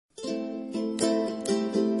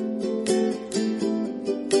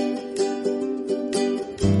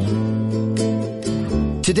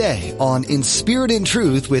Today on In Spirit and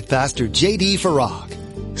Truth with Pastor J.D.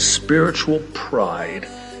 Farag. Spiritual pride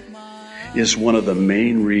is one of the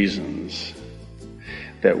main reasons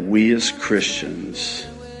that we as Christians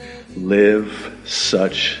live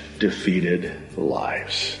such defeated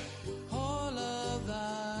lives.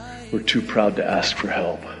 We're too proud to ask for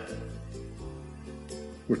help.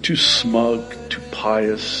 We're too smug, too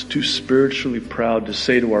pious, too spiritually proud to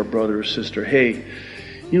say to our brother or sister, hey,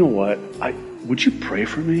 you know what? Would you pray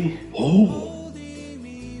for me? Oh,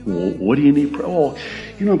 well, what do you need? Oh,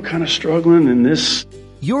 I'm kind of struggling in this.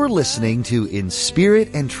 You're listening to In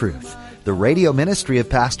Spirit and Truth, the radio ministry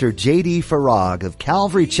of Pastor J.D. Farag of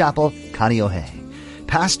Calvary Chapel, Kaneohe.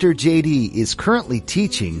 Pastor J.D. is currently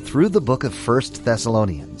teaching through the book of 1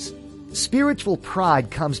 Thessalonians. Spiritual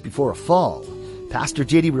pride comes before a fall. Pastor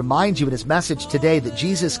J.D. reminds you in his message today that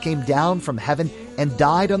Jesus came down from heaven and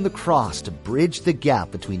died on the cross to bridge the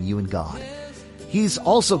gap between you and God. He's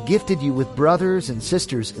also gifted you with brothers and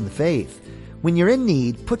sisters in the faith. When you're in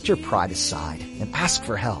need, put your pride aside and ask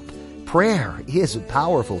for help. Prayer is a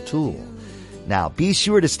powerful tool. Now, be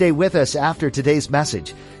sure to stay with us after today's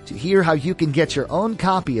message to hear how you can get your own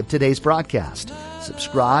copy of today's broadcast.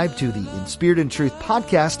 Subscribe to the In Spirit and Truth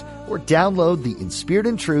podcast or download the In Spirit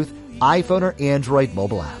and Truth iPhone or Android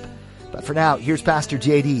mobile app. But for now, here's Pastor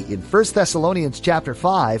J.D. in 1 Thessalonians chapter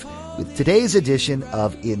 5 with today's edition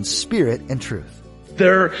of In Spirit and Truth.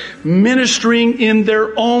 They're ministering in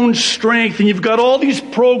their own strength, and you've got all these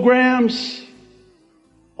programs,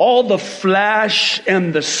 all the flash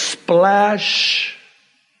and the splash,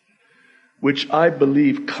 which I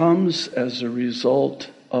believe comes as a result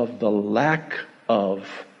of the lack of,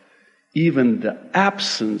 even the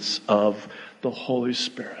absence of, the Holy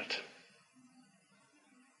Spirit.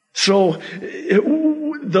 So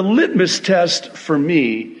the litmus test for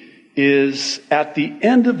me is at the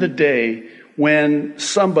end of the day when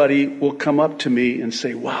somebody will come up to me and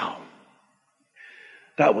say, wow,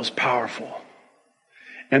 that was powerful.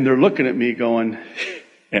 And they're looking at me going,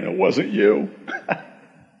 and it wasn't you.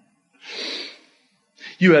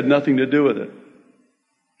 You had nothing to do with it.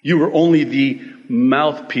 You were only the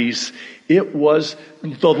mouthpiece. It was,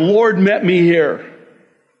 the Lord met me here.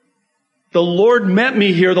 The Lord met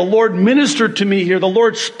me here. The Lord ministered to me here. The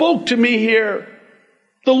Lord spoke to me here.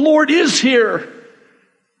 The Lord is here.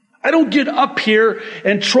 I don't get up here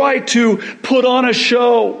and try to put on a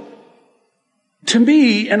show. To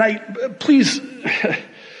me, and please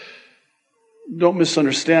don't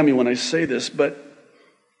misunderstand me when I say this, but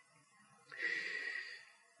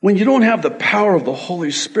when you don't have the power of the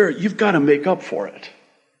Holy Spirit, you've got to make up for it.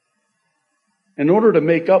 In order to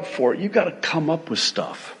make up for it, you've got to come up with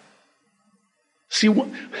stuff. See,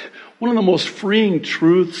 one of the most freeing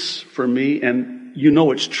truths for me, and you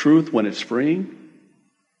know it's truth when it's freeing,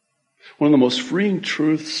 one of the most freeing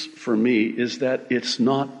truths for me is that it's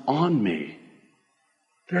not on me.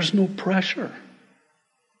 There's no pressure.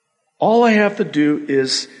 All I have to do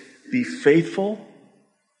is be faithful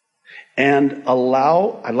and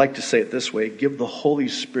allow, I like to say it this way, give the Holy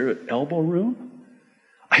Spirit elbow room.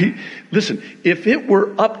 Listen, if it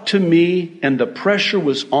were up to me and the pressure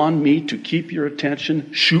was on me to keep your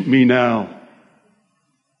attention, shoot me now.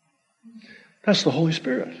 That's the Holy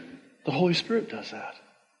Spirit. The Holy Spirit does that.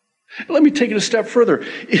 Let me take it a step further.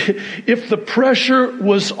 If the pressure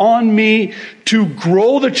was on me to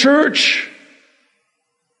grow the church,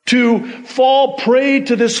 to fall prey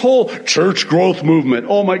to this whole church growth movement,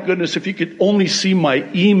 oh my goodness, if you could only see my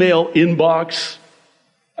email inbox,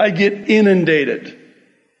 I get inundated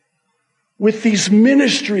with these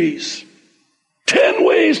ministries. 10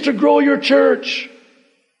 ways to grow your church.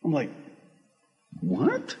 I'm like,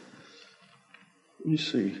 what? Let me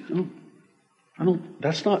see.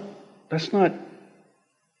 That's not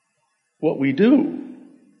what we do.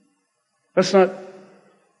 That's not,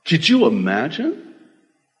 could you imagine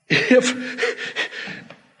if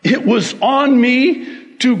it was on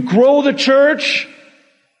me to grow the church?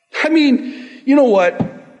 I mean, you know what?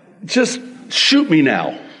 Just shoot me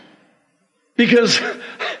now. Because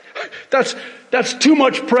that's too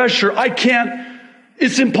much pressure.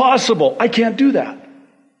 It's impossible. I can't do that.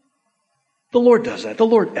 The Lord does that. The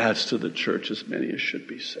Lord adds to the church as many as should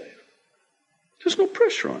be saved. There's no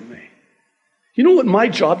pressure on me. You know what my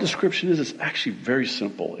job description is? It's actually very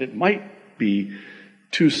simple. It might be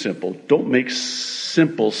too simple. Don't make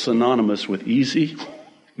simple synonymous with easy.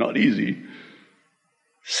 Not easy.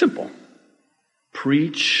 Simple.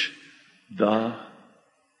 Preach the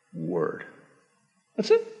word. That's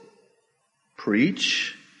it.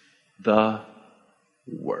 Preach the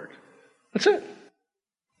word. That's it.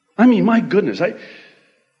 I mean, my goodness,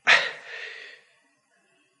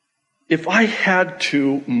 if I had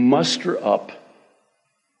to muster up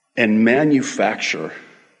and manufacture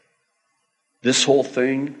this whole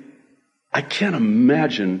thing, I can't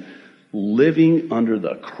imagine living under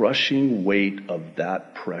the crushing weight of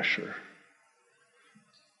that pressure.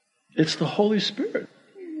 It's the Holy Spirit.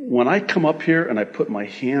 When I come up here and I put my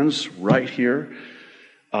hands right here,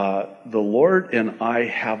 the Lord and I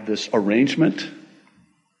have this arrangement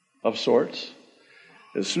of sorts.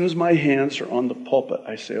 As soon as my hands are on the pulpit,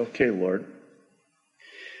 I say, okay, Lord,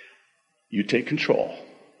 you take control.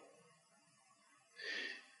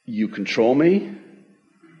 You control me.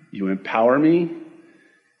 You empower me.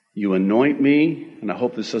 You anoint me. And I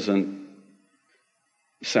hope this doesn't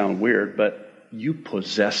sound weird, but you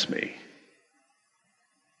possess me.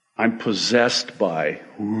 I'm possessed by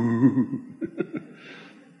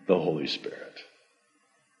the Holy Spirit.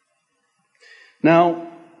 Now,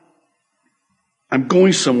 I'm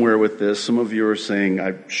going somewhere with this. Some of you are saying,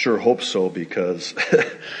 I sure hope so, because,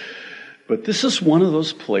 but this is one of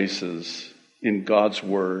those places in God's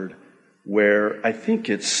Word where I think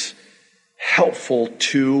it's helpful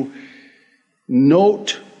to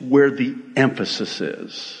note where the emphasis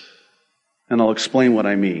is. And I'll explain what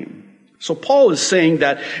I mean. So Paul is saying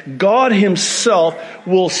that God himself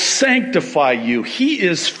will sanctify you. He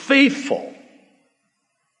is faithful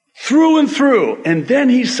through and through. And then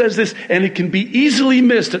he says this, and it can be easily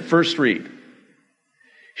missed at first read.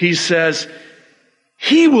 He says,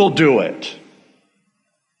 he will do it.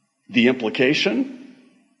 The implication,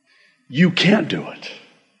 you can't do it.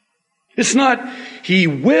 It's not, he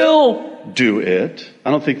will do it.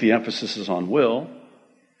 I don't think the emphasis is on will.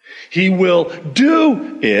 He will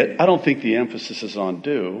do it. I don't think the emphasis is on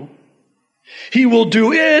do. He will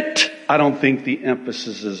do it. I don't think the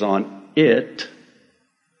emphasis is on it.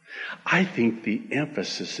 I think the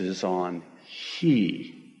emphasis is on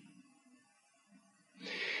he.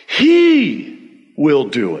 He will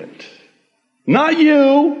do it. Not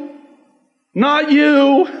you. Not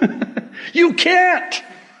you. You can't.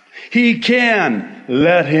 He can.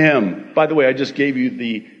 Let him. By the way, I just gave you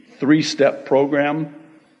the 3-step program.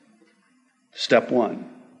 Step 1,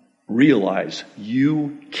 realize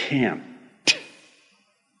you can't.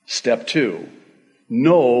 Step 2,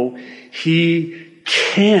 know he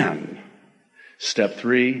can. Step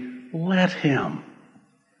 3, let him.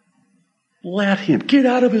 Let him. Get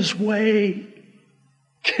out of his way.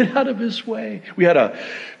 Get out of his way. We had a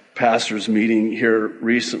pastors meeting here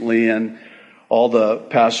recently, and all the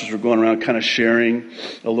pastors were going around kind of sharing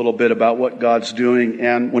a little bit about what God's doing.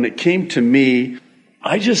 And when it came to me,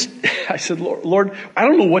 I said, Lord, I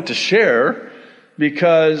don't know what to share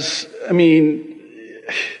because, I mean,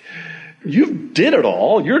 you did it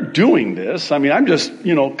all. You're doing this. I mean, I'm just,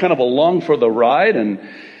 kind of along for the ride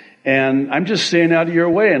and I'm just staying out of your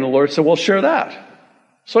way. And the Lord said, well, share that.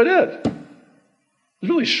 So I did. It was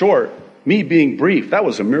really short. Me being brief, that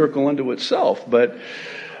was a miracle unto itself. But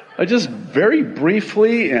I just very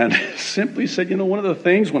briefly and simply said, one of the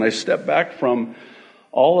things when I step back from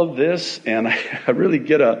all of this, and I really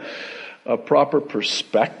get a proper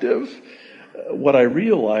perspective, what I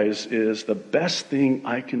realize is the best thing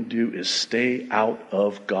I can do is stay out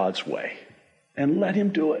of God's way and let him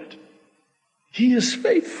do it. He is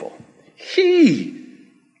faithful. He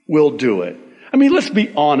will do it. I mean, let's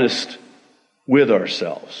be honest with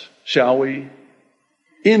ourselves, shall we?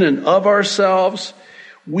 In and of ourselves,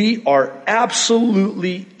 we are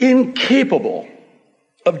absolutely incapable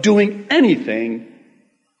of doing anything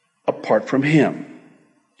apart from him,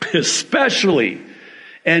 especially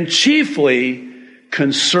and chiefly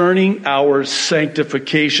concerning our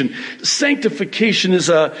sanctification. Sanctification is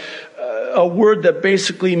a word that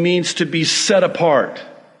basically means to be set apart.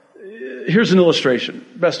 Here's an illustration,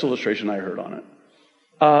 best illustration I heard on it.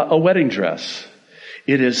 A wedding dress.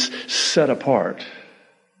 It is set apart.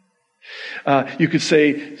 You could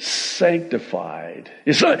say sanctified.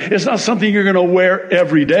 It's not something you're going to wear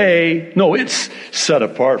every day. No, it's set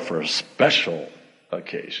apart for a special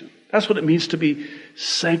occasion. That's what it means to be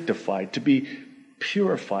sanctified, to be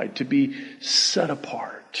purified, to be set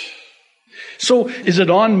apart. So is it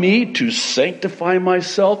on me to sanctify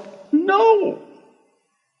myself? No.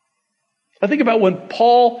 I think about when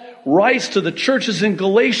Paul writes to the churches in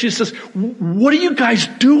Galatia, he says, what are you guys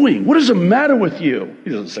doing? What is the matter with you? He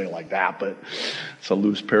doesn't say it like that, but it's a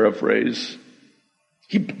loose paraphrase.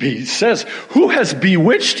 He says, who has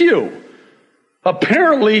bewitched you?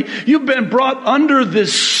 Apparently, you've been brought under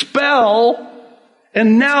this spell,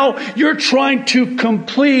 and now you're trying to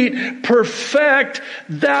complete, perfect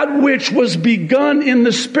that which was begun in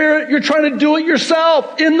the Spirit. You're trying to do it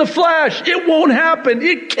yourself in the flesh. It won't happen.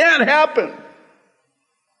 It can't happen.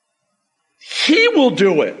 He will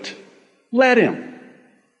do it. Let him.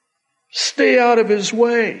 Stay out of his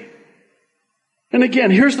way. And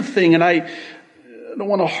again, here's the thing, and I don't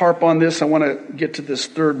want to harp on this. I want to get to this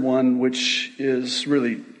third one, which is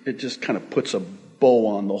really, it just kind of puts a bow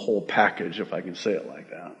on the whole package, if I can say it like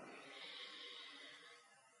that.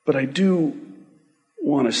 But I do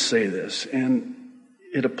want to say this, and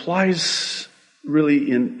it applies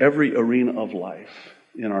really in every arena of life,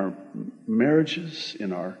 in our marriages,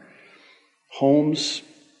 in our homes,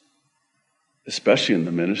 especially in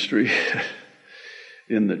the ministry,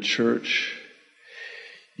 in the church.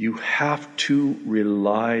 You have to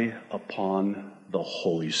rely upon the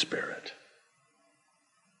Holy Spirit.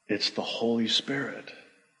 It's the Holy Spirit.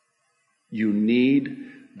 You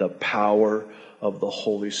need the power of the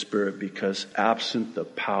Holy Spirit, because absent the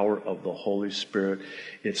power of the Holy Spirit,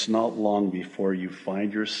 it's not long before you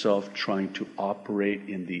find yourself trying to operate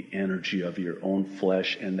in the energy of your own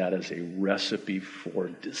flesh, and that is a recipe for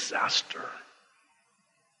disaster.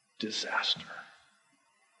 Disaster.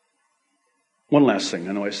 One last thing.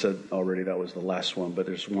 I know I said already that was the last one, but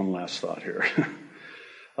there's one last thought here.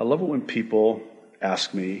 I love it when people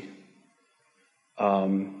ask me,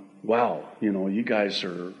 wow, you guys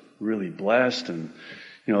are really blessed, and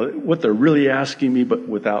what they're really asking me, but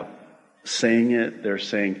without saying it, they're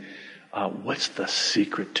saying, what's the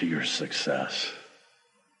secret to your success?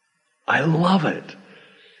 I love it.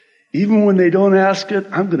 Even when they don't ask it,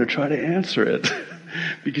 I'm going to try to answer it.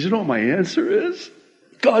 Because you know what my answer is?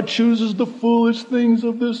 God chooses the foolish things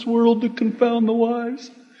of this world to confound the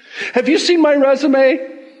wise. Have you seen my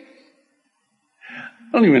resume?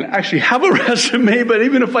 I don't even actually have a resume, but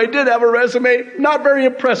even if I did have a resume, not very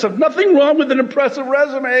impressive. Nothing wrong with an impressive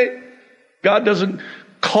resume. God doesn't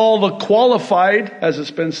call the qualified, as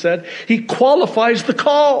it's been said. He qualifies the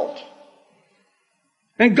called.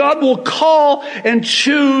 And God will call and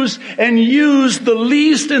choose and use the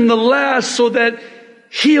least and the last so that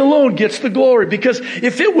He alone gets the glory. Because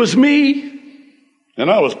if it was me,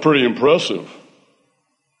 and I was pretty impressive.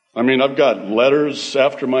 I mean, I've got letters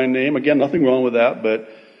after my name. Again, nothing wrong with that, but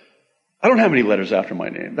I don't have any letters after my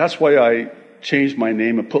name. That's why I changed my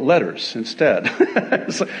name and put letters instead.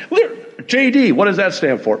 JD, what does that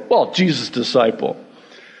stand for? Well, Jesus disciple.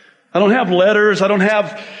 I don't have letters. I don't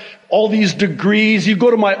have all these degrees. You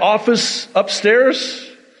go to my office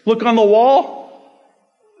upstairs, look on the wall.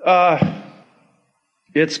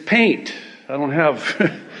 It's paint. I don't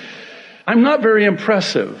have... I'm not very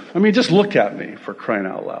impressive. I mean, just look at me, for crying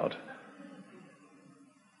out loud.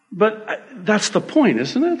 But that's the point,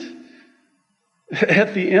 isn't it?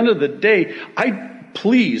 At the end of the day, I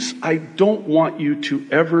don't want you to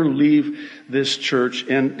ever leave this church,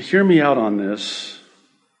 and hear me out on this.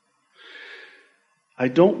 I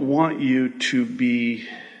don't want you to be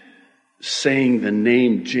saying the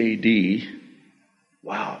name JD.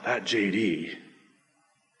 Wow, that JD.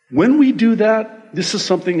 When we do that, this is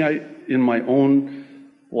something in my own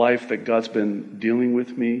life that God's been dealing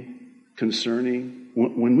with me concerning.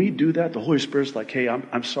 When we do that, the Holy Spirit's like, hey,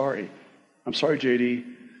 I'm sorry. I'm sorry, JD.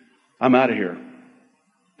 I'm out of here.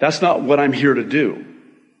 That's not what I'm here to do.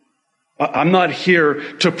 I'm not here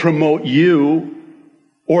to promote you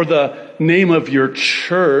or the name of your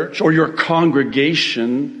church or your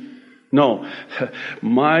congregation. No,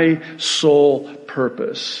 my sole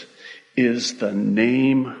purpose is the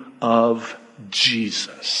name of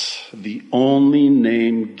Jesus, the only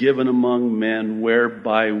name given among men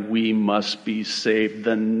whereby we must be saved.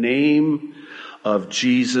 The name of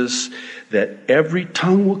Jesus that every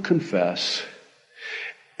tongue will confess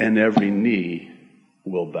and every knee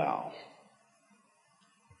will bow.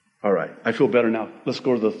 All right, I feel better now. Let's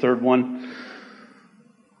go to the third one.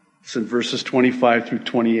 It's in verses 25 through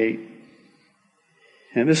 28.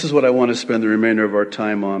 And this is what I want to spend the remainder of our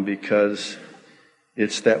time on, because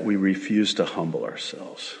it's that we refuse to humble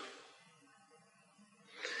ourselves.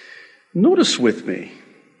 Notice with me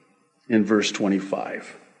in verse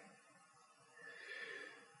 25.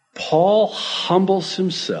 Paul humbles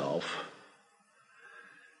himself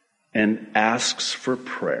and asks for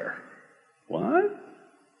prayer. What?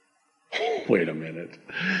 Wait a minute.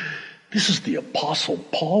 This is the Apostle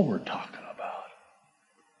Paul we're talking about.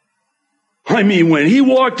 I mean, when he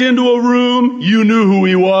walked into a room, you knew who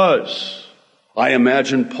he was. I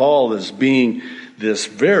imagine Paul as being this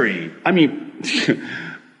very,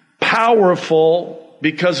 powerful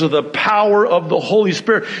because of the power of the Holy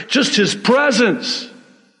Spirit. Just his presence.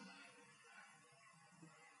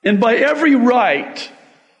 And by every right,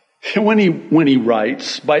 when he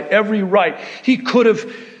writes, by every right, he could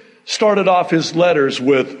have started off his letters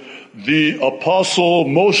with the apostle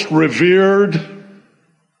most revered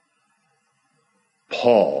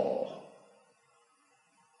Paul.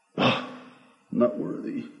 I'm not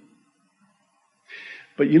worthy.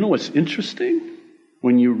 But you know what's interesting?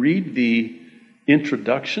 When you read the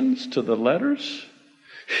introductions to the letters,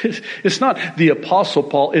 it's not the Apostle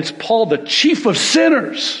Paul, it's Paul, the chief of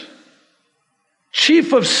sinners.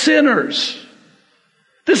 Chief of sinners.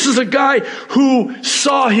 This is a guy who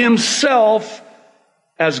saw himself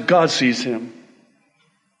as God sees him.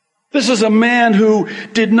 This is a man who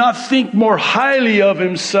did not think more highly of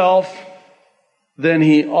himself than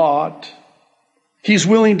he ought. He's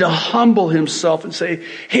willing to humble himself and say,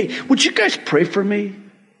 hey, would you guys pray for me?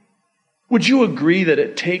 Would you agree that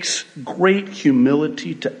it takes great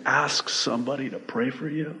humility to ask somebody to pray for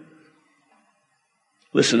you?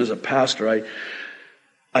 Listen, as a pastor,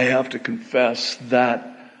 I have to confess that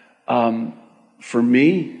for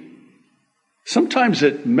me, sometimes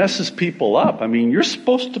it messes people up. I mean, you're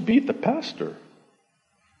supposed to be the pastor.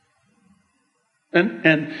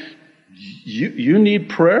 And you need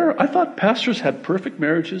prayer. I thought pastors had perfect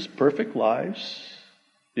marriages, perfect lives,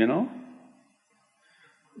 you know.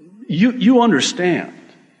 You understand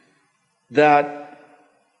that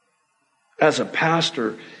as a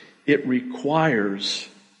pastor, it requires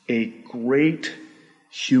a great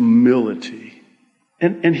humility.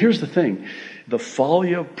 And here's the thing, the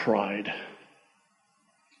folly of pride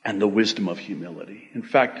and the wisdom of humility. In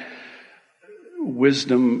fact,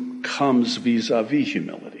 wisdom comes vis-a-vis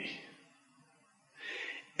humility.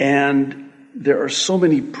 And there are so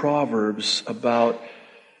many proverbs about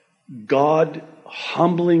God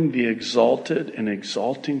humbling the exalted and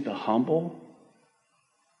exalting the humble.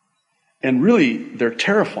 And really, they're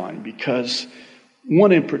terrifying because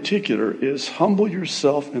one in particular is humble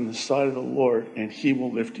yourself in the sight of the Lord and He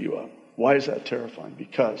will lift you up. Why is that terrifying?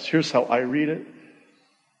 Because here's how I read it.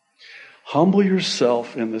 Humble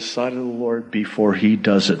yourself in the sight of the Lord before He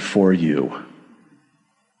does it for you.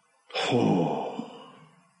 Oh.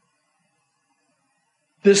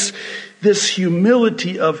 This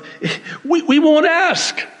humility of, we won't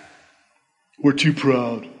ask. We're too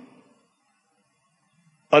proud.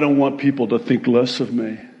 I don't want people to think less of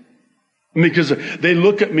me. Because they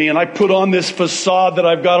look at me and I put on this facade that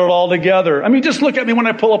I've got it all together. I mean, just look at me when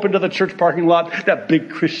I pull up into the church parking lot, that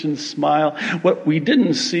big Christian smile. What we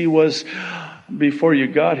didn't see was before you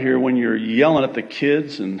got here when you're yelling at the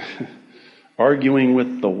kids and arguing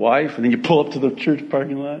with the wife and then you pull up to the church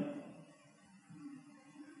parking lot.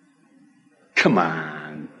 Come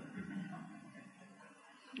on.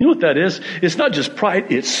 You know what that is? It's not just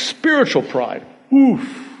pride, it's spiritual pride.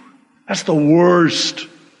 Oof. That's the worst.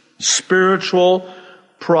 Spiritual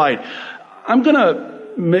pride. I'm going to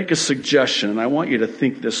make a suggestion, and I want you to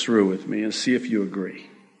think this through with me and see if you agree.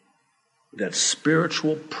 That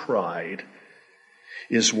spiritual pride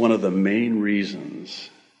is one of the main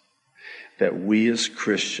reasons that we as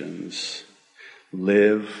Christians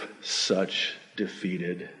live such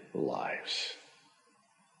defeated lives.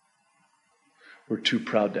 We're too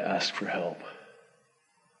proud to ask for help.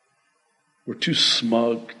 We're too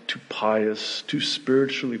smug, too pious, too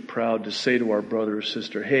spiritually proud to say to our brother or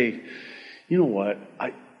sister, hey, you know what?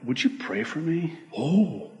 Would you pray for me?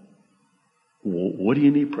 Oh, well, what do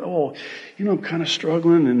you need? Oh, you know, I'm kind of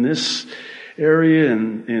struggling in this area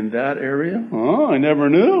and in that area. Oh, I never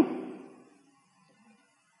knew.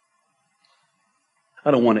 I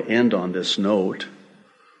don't want to end on this note.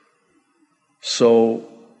 So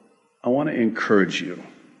I want to encourage you.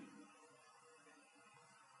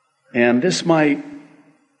 And this might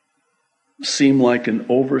seem like an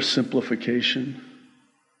oversimplification,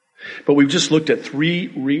 but we've just looked at 3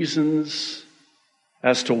 reasons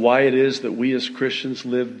as to why it is that we as Christians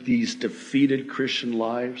live these defeated Christian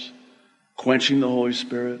lives, quenching the Holy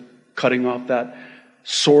Spirit, cutting off that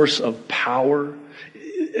source of power.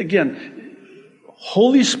 Again,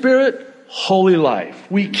 Holy Spirit, holy life.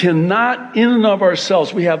 We cannot, in and of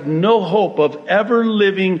ourselves, we have no hope of ever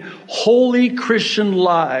living holy Christian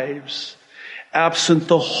lives absent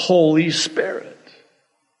the Holy Spirit.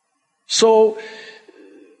 So,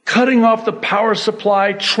 cutting off the power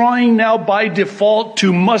supply, trying now by default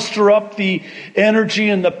to muster up the energy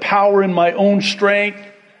and the power in my own strength,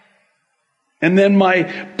 and then my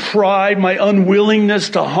pride, my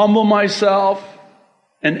unwillingness to humble myself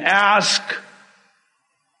and ask.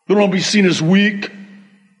 We don't want to be seen as weak.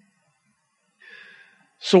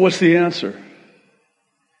 So what's the answer?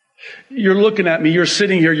 You're looking at me, you're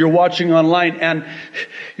sitting here, you're watching online, and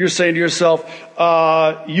you're saying to yourself,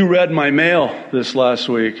 you read my mail this last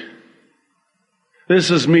week.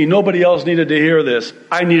 This is me. Nobody else needed to hear this.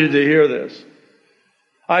 I needed to hear this.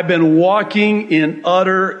 I've been walking in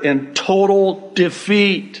utter and total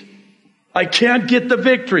defeat. I can't get the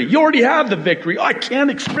victory. You already have the victory. I can't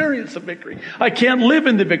experience the victory. I can't live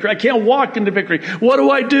in the victory. I can't walk in the victory. What do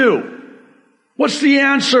I do? What's the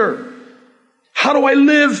answer? How do I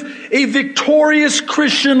live a victorious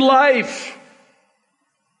Christian life?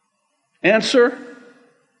 Answer?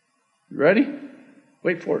 You ready?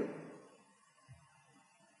 Wait for it.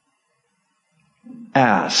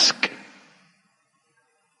 Ask.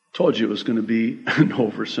 Told you it was going to be an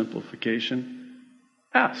oversimplification.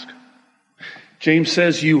 Ask. James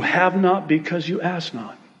says, you have not because you ask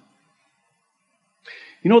not.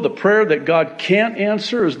 You know, the prayer that God can't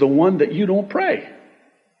answer is the one that you don't pray.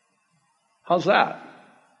 How's that?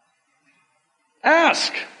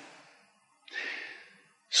 Ask.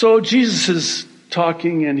 So Jesus is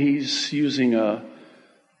talking and he's using a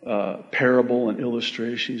parable, an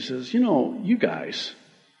illustration. He says, you know, you guys,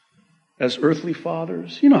 as earthly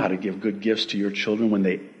fathers, you know how to give good gifts to your children when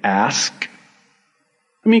they ask.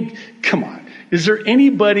 I mean, come on. Is there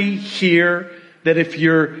anybody here that if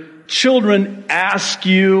your children ask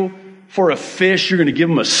you for a fish, you're going to give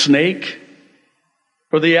them a snake?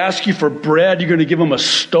 Or they ask you for bread, you're going to give them a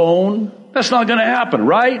stone? That's not going to happen,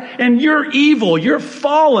 right? And you're evil, you're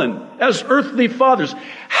fallen as earthly fathers.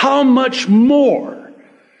 How much more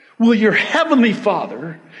will your heavenly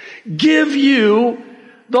Father give you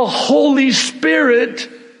the Holy Spirit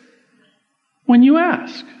when you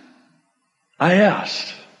ask? I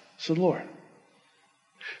asked, said Lord,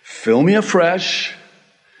 fill me afresh,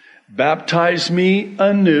 baptize me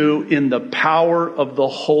anew in the power of the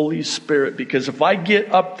Holy Spirit. Because if I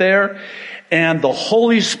get up there and the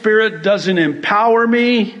Holy Spirit doesn't empower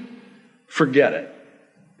me, forget it.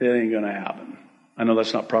 It ain't going to happen. I know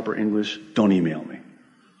that's not proper English. Don't email me.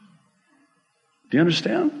 Do you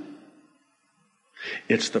understand?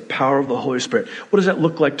 It's the power of the Holy Spirit. What does that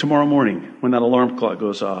look like tomorrow morning when that alarm clock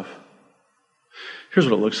goes off? Here's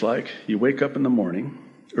what it looks like. You wake up in the morning.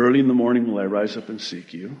 Early in the morning will I rise up and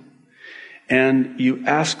seek you. And you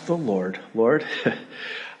ask the Lord, Lord,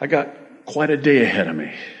 I got quite a day ahead of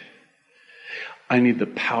me. I need the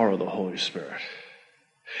power of the Holy Spirit.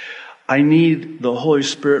 I need the Holy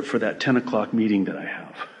Spirit for that 10 o'clock meeting that I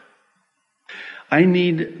have. I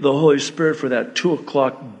need the Holy Spirit for that 2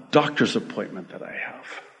 o'clock doctor's appointment that I have.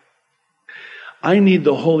 I need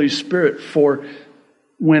the Holy Spirit for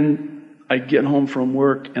when I get home from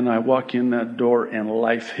work and I walk in that door and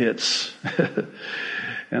life hits.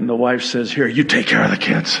 And the wife says, here, you take care of the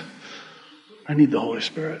kids. I need the Holy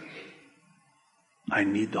Spirit. I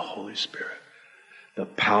need the Holy Spirit. The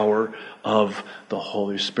power of the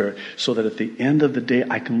Holy Spirit. So that at the end of the day,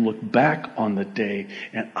 I can look back on the day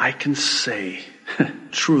and I can say,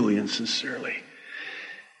 truly and sincerely,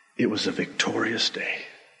 it was a victorious day.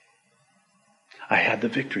 I had the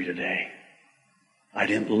victory today. I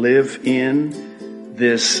didn't live in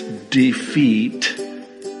this defeat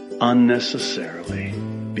unnecessarily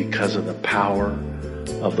because of the power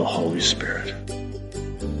of the Holy Spirit.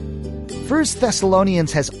 1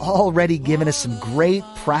 Thessalonians has already given us some great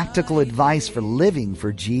practical advice for living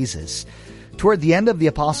for Jesus. Toward the end of the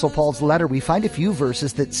Apostle Paul's letter, we find a few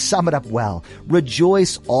verses that sum it up well.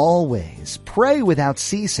 Rejoice always. Pray without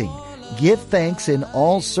ceasing. Give thanks in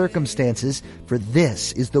all circumstances, for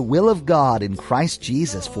this is the will of God in Christ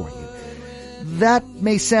Jesus for you. That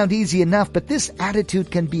may sound easy enough, but this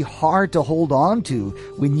attitude can be hard to hold on to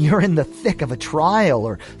when you're in the thick of a trial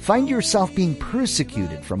or find yourself being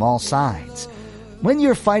persecuted from all sides. When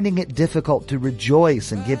you're finding it difficult to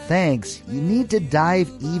rejoice and give thanks, you need to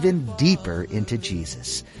dive even deeper into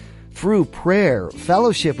Jesus. Through prayer,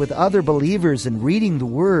 fellowship with other believers, and reading the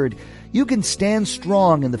Word, you can stand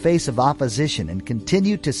strong in the face of opposition and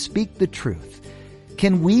continue to speak the truth.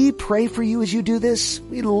 Can we pray for you as you do this?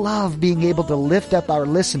 We love being able to lift up our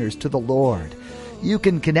listeners to the Lord. You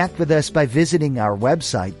can connect with us by visiting our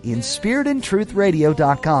website,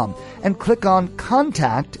 inspiritandtruthradio.com, and click on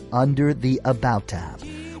Contact under the About tab.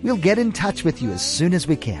 We'll get in touch with you as soon as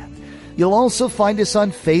we can. You'll also find us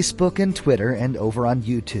on Facebook and Twitter and over on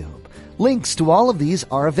YouTube. Links to all of these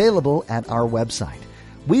are available at our website.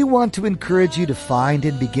 We want to encourage you to find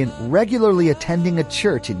and begin regularly attending a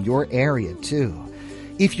church in your area, too.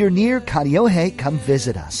 If you're near Kaneohe, come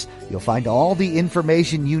visit us. You'll find all the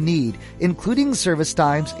information you need, including service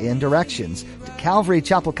times and directions to Calvary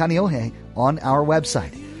Chapel Kaneohe on our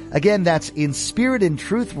website. Again, that's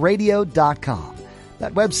inspiritandtruthradio.com.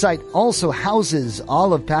 That website also houses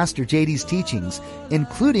all of Pastor JD's teachings,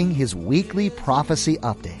 including his weekly prophecy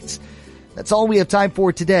updates. That's all we have time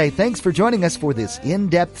for today. Thanks for joining us for this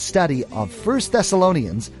in-depth study of 1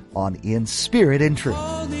 Thessalonians on In Spirit and Truth.